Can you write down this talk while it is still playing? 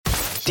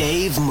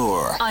Dave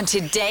Moore on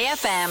Today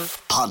FM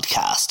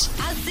podcast.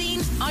 As seen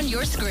on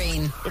your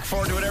screen. Look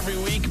forward to it every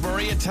week.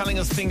 Maria telling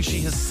us things she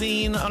has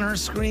seen on her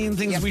screen,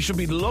 things we should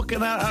be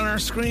looking at on our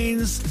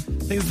screens,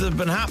 things that have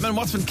been happening.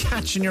 What's been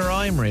catching your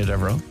eye, Maria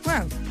Devereaux?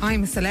 Well,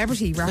 I'm a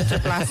Celebrity wrapped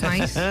up last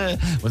night.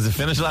 Was it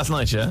finished last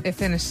night, yeah? It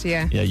finished,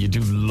 yeah. Yeah, you do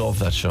love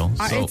that show.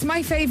 It's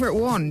my favourite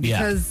one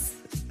because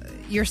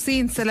you're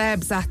seeing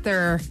celebs at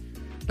their...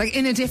 like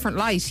in a different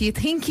light. You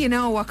think you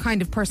know what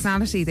kind of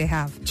personality they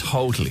have.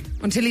 Totally.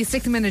 Until you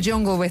stick them in a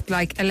jungle with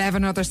like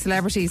 11 other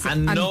celebrities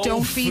and no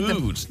don't feed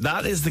food. them.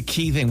 That is the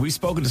key thing. We've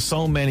spoken to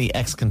so many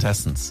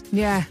ex-contestants.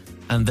 Yeah.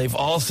 And they've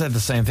all said the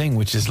same thing,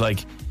 which is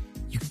like,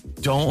 you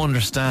don't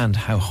understand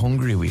how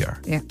hungry we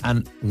are. Yeah.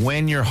 And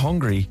when you're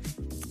hungry,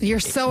 you're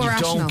so you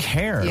irrational. don't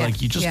care. Yeah.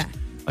 Like you just...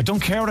 I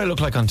don't care what I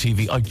look like on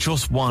TV. I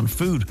just want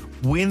food.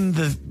 Win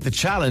the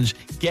challenge.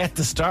 Get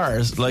the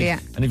stars.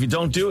 And if you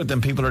don't do it,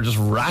 then people are just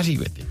ratty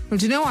with you. Well,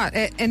 do you know what?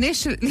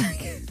 Initially,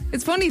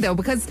 it's funny though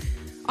because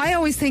I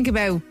always think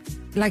about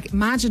like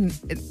imagine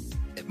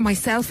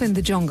myself in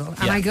the jungle,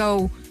 and I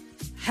go,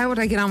 how would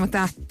I get on with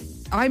that?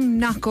 I'm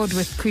not good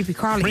with creepy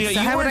crawly. Maria,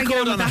 so how would I get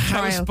on with a that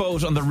trial?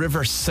 houseboat on the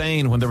River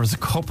Seine when there was a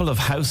couple of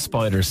house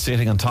spiders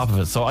sitting on top of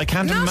it. So I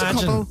can't Not imagine.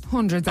 a couple,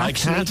 hundreds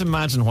actually. I can't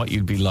imagine what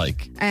you'd be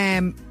like.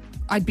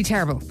 I'd be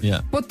terrible.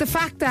 Yeah. But the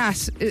fact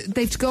that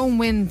they've to go and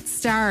win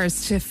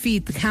stars to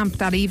feed the camp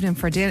that evening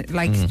for dinner,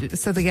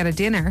 so they get a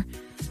dinner.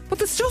 But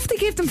the stuff they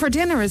give them for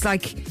dinner is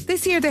like,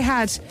 this year they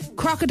had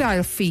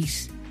crocodile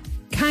feet,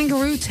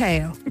 kangaroo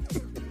tail.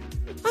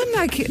 I'm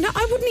like, no,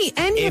 I wouldn't eat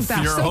any of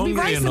that. So it'd be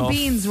rice and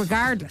beans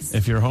regardless.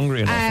 If you're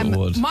hungry enough, it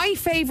would. My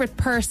favourite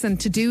person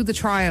to do the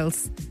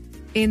trials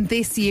in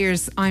this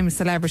year's I'm a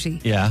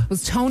Celebrity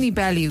was Tony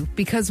Bellew,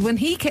 because when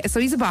he so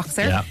he's a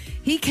boxer,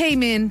 he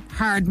came in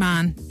hard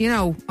man, you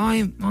know,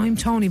 I'm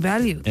Tony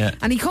Bellew,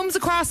 and he comes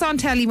across on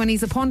telly when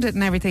he's a pundit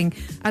and everything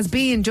as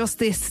being just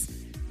this,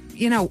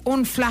 you know,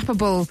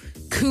 unflappable,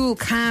 cool,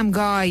 calm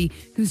guy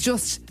who's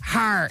just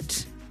hard.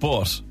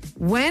 But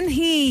when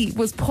he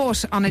was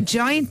put on a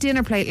giant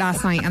dinner plate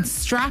last night and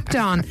strapped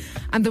on,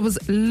 and there was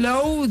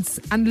loads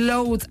and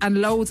loads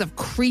and loads of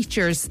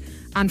creatures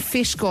and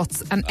fish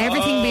guts and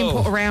everything being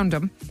put around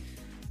him,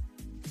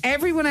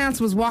 everyone else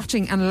was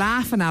watching and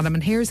laughing at him,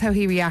 and here's how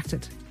he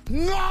reacted.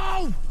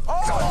 No!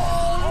 Oh, no!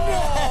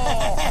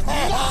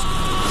 No!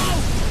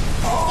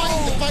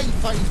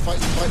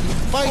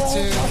 Fight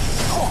too.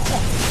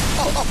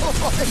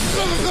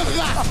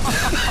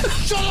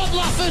 Shut up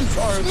laughing!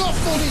 It's not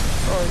funny!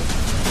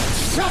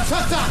 Shut.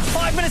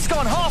 5 minutes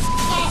gone, half.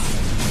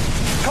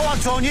 Come on,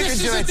 Tony, you can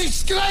do it.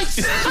 This is a disgrace!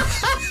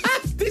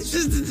 This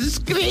is a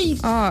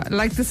disgrace! Oh,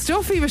 like the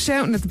stuff he was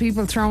shouting at the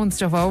people throwing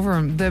stuff over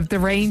him, the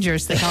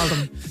Rangers, they called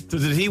them. So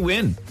did he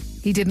win?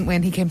 He didn't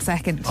win, he came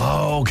second.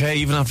 Oh, okay,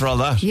 even after all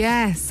that.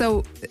 Yeah,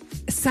 so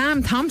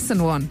Sam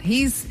Thompson won.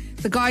 He's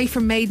the guy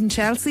from Made in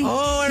Chelsea.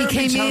 Oh, he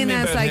came in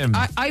as like him.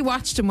 I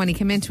watched him when he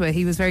came into it.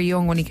 He was very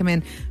young when he came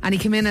in, and he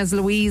came in as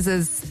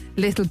Louise's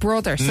little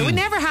brother. So he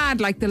never had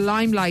like the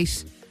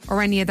limelight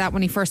or any of that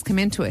when he first came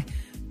into it.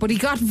 But he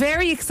got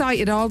very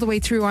excited all the way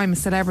through I'm a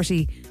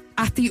Celebrity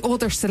at the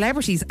other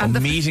celebrities and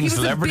meeting he was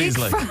celebrities,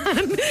 a big fan.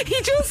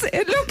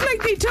 It looked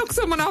like they took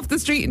someone off the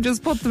street and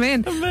just put them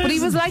in. Amazing. But he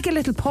was like a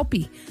little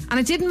puppy, and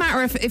it didn't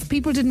matter if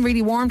people didn't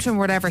really warm to him or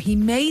whatever. He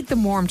made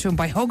them warm to him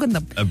by hugging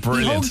them. He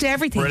hugged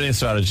everything. Brilliant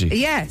strategy.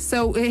 Yeah.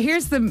 So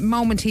here's the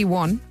moment he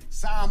won.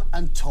 Sam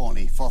and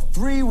Tony, for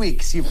 3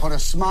 weeks you put a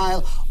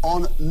smile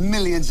on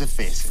millions of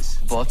faces.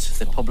 But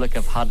the public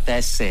have had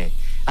their say,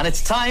 and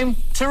it's time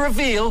to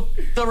reveal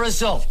the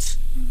result.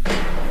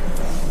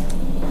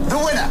 The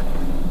winner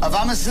of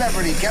I'm a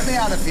Celebrity, Get Me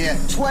Out of Here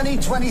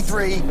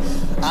 2023,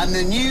 and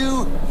the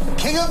new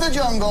King of the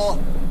Jungle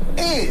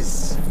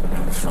is...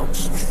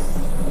 Floats.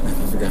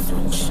 Never forget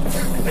floats.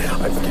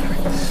 I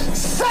forget.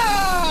 Sam!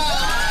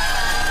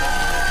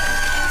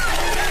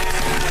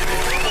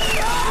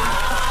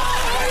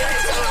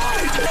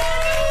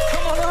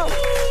 Come on out.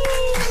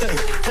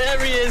 There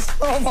he is.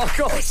 Oh my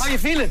gosh. How are you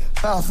feeling?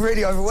 I'm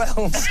really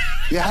overwhelmed.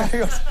 Yeah?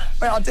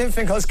 I didn't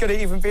think I was going to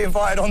even be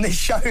invited on this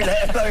show,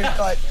 let alone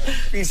like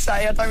you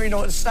say. I don't really know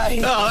what to say.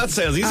 Oh, he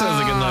sounds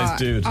like a nice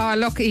dude. Oh,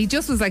 look, he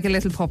just was like a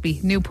little puppy,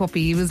 new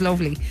puppy. He was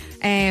lovely.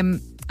 And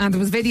there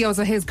was videos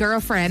of his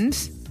girlfriend,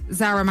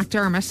 Zara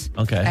McDermott,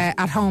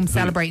 at home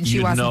celebrating.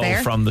 She wasn't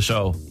there. From the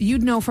show.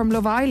 You'd know from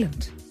Love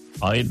Island.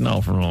 I'd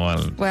know from Love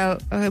Island. Well,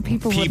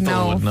 people would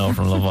know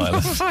from Love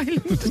Island. Love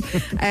Island.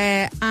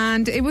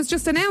 And it was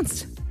just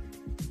announced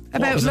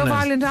about Love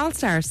Island All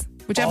Stars,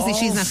 which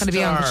obviously she's not going to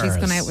be on, but she's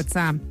going out with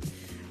Sam.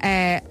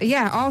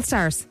 All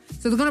Stars.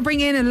 So they're going to bring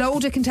in a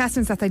load of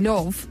contestants that they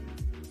love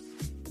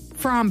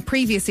from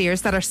previous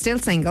years that are still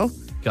single.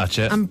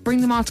 Gotcha. And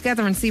bring them all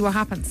together and see what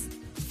happens.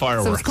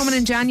 Fireworks. So it's coming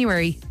in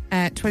January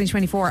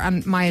 2024,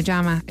 and Maya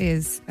Jama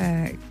is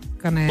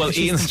gonna... Well,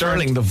 Ian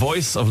Sterling, the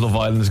voice of Love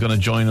Island, is going to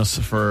join us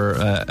for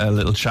a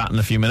little chat in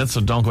a few minutes, so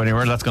don't go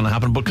anywhere. That's going to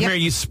happen. But come here,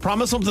 you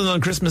promised something on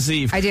Christmas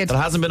Eve. I did.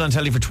 That hasn't been on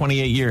telly for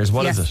 28 years.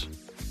 What is it?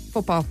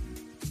 Football.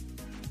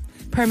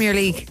 Premier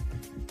League.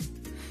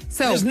 So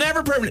So there's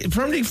never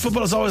Premier League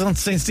football is always on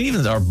St.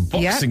 Stephen's or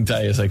Boxing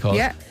Day, as they call it.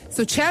 Yeah.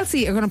 So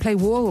Chelsea are going to play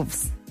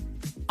Wolves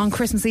on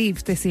Christmas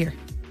Eve this year.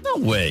 No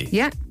way.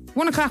 Yeah.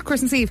 1 o'clock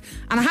Christmas Eve.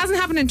 And it hasn't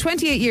happened in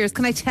 28 years.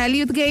 Can I tell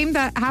you the game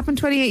that happened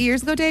 28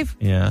 years ago, Dave?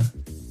 Yeah.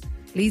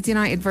 Leeds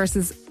United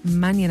versus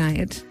Man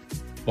United.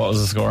 What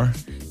was the score?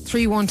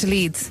 3-1 to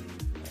Leeds.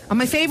 And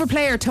my favourite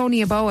player,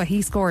 Tony Yeboah,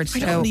 he scored. I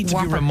don't need to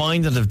be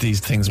reminded of these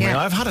things, man.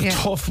 I've had a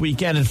tough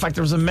weekend. In fact,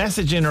 there was a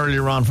message in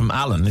earlier on from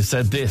Alan who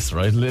said this,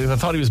 right? I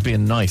thought he was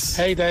being nice.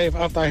 Hey, Dave,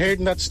 after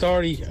hearing that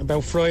story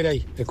about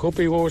Friday, it could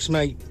be worse,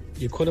 mate.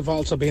 You could have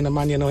also been a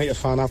Man United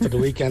fan after the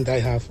weekend they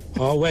have.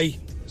 Oh, wait.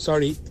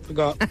 Sorry,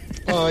 forgot.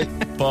 Bye.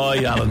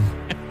 Bye, Alan.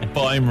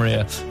 Bye,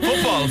 Maria.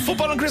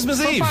 Football on Christmas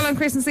Eve. Football on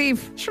Christmas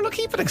Eve. Sure, look,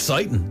 keep it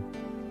exciting.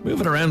 Move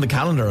it around the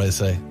calendar, I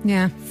say.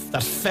 Yeah.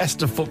 That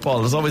festive football.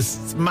 There's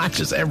always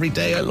matches every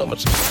day. I love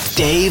it.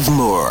 Dave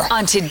Moore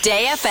on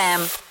Today FM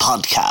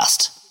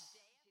podcast.